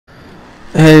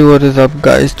Hey, what is up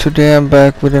guys? Today I'm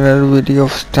back with another video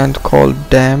of stunt called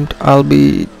Damned. I'll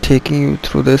be taking you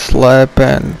through this lap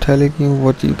and telling you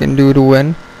what you can do to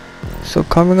win. So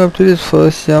coming up to this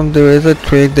first jump, there is a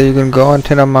trick that you can go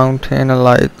onto a mountain and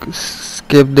like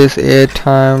skip this air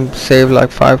time, save like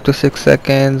 5 to 6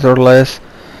 seconds or less.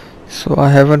 So I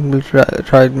haven't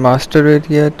tried master it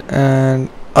yet, and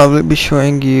I will be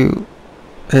showing you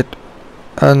it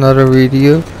another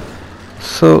video.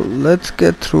 So let's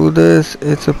get through this.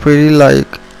 It's a pretty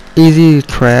like easy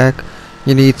track.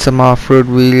 You need some off-road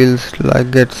wheels to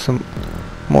like get some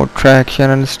more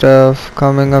traction and stuff.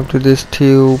 Coming up to this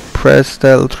tube, press the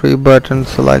L3 button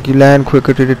so like you land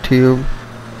quicker to the tube.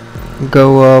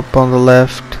 Go up on the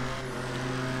left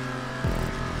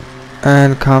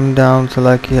and come down so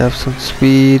like you have some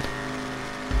speed.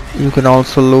 You can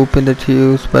also loop in the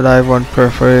tubes, but I won't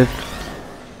prefer it.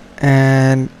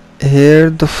 And here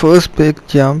the first big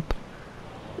jump,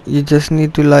 you just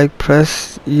need to like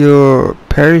press your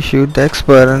parachute, the X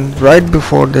button, right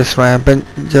before this ramp and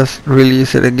just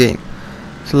release it again,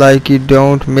 so like you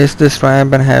don't miss this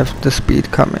ramp and have the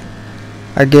speed coming.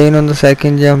 Again on the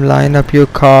second jump, line up your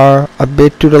car a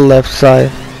bit to the left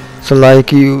side, so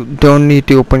like you don't need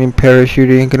to open your parachute,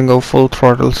 you can go full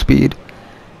throttle speed.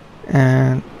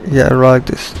 And yeah, like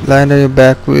this, land on your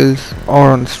back wheels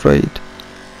or on straight.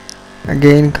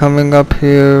 Again coming up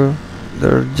here,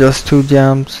 there are just 2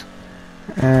 jumps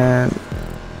and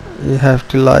you have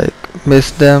to like miss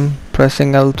them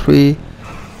pressing L3.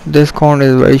 This corner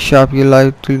is very sharp, you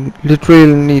like to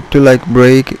literally need to like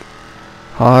brake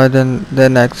hard and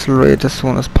then accelerate as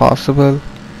soon as possible.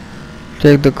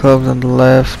 Take the curves on the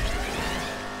left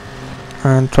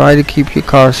and try to keep your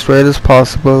car straight as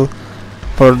possible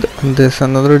for this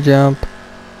another jump.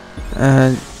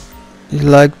 And you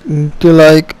like to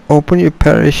like open your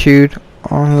parachute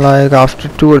on like after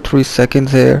 2 or 3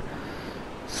 seconds here,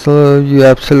 so you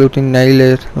absolutely nail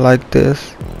it like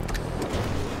this.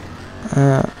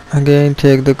 Again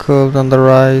take the curves on the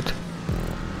right,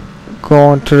 go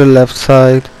on to the left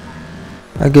side,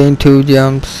 again 2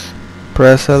 jumps,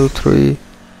 press L3.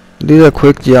 These are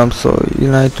quick jumps, so you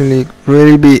need to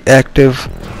really be active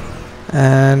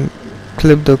and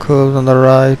clip the curves on the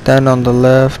right, then on the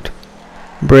left,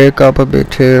 brake up a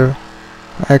bit here,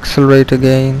 accelerate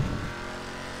again,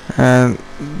 and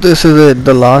this is it,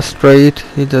 the last straight.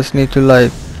 You just need to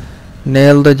like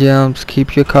nail the jumps,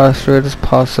 keep your car straight as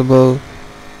possible,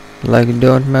 like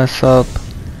don't mess up.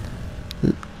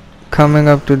 Coming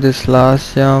up to this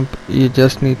last jump, you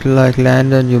just need to like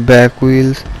land on your back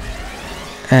wheels,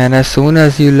 and as soon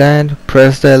as you land,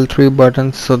 press the L3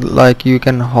 button so like you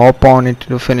can hop on into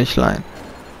the finish line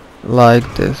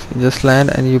like this. You just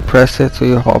land and you press it so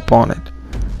you hop on it,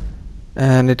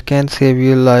 and it can save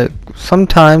you like some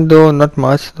time, though not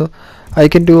much though. I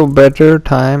can do a better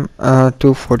time,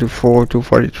 244,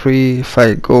 243 if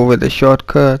I go with a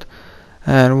shortcut,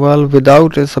 and well,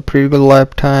 without it's a pretty good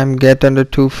lap time. Get under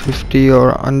 250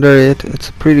 or under it,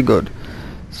 it's pretty good.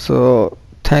 So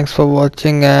thanks for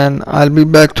watching, and I'll be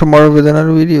back tomorrow with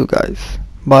another video guys.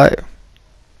 Bye.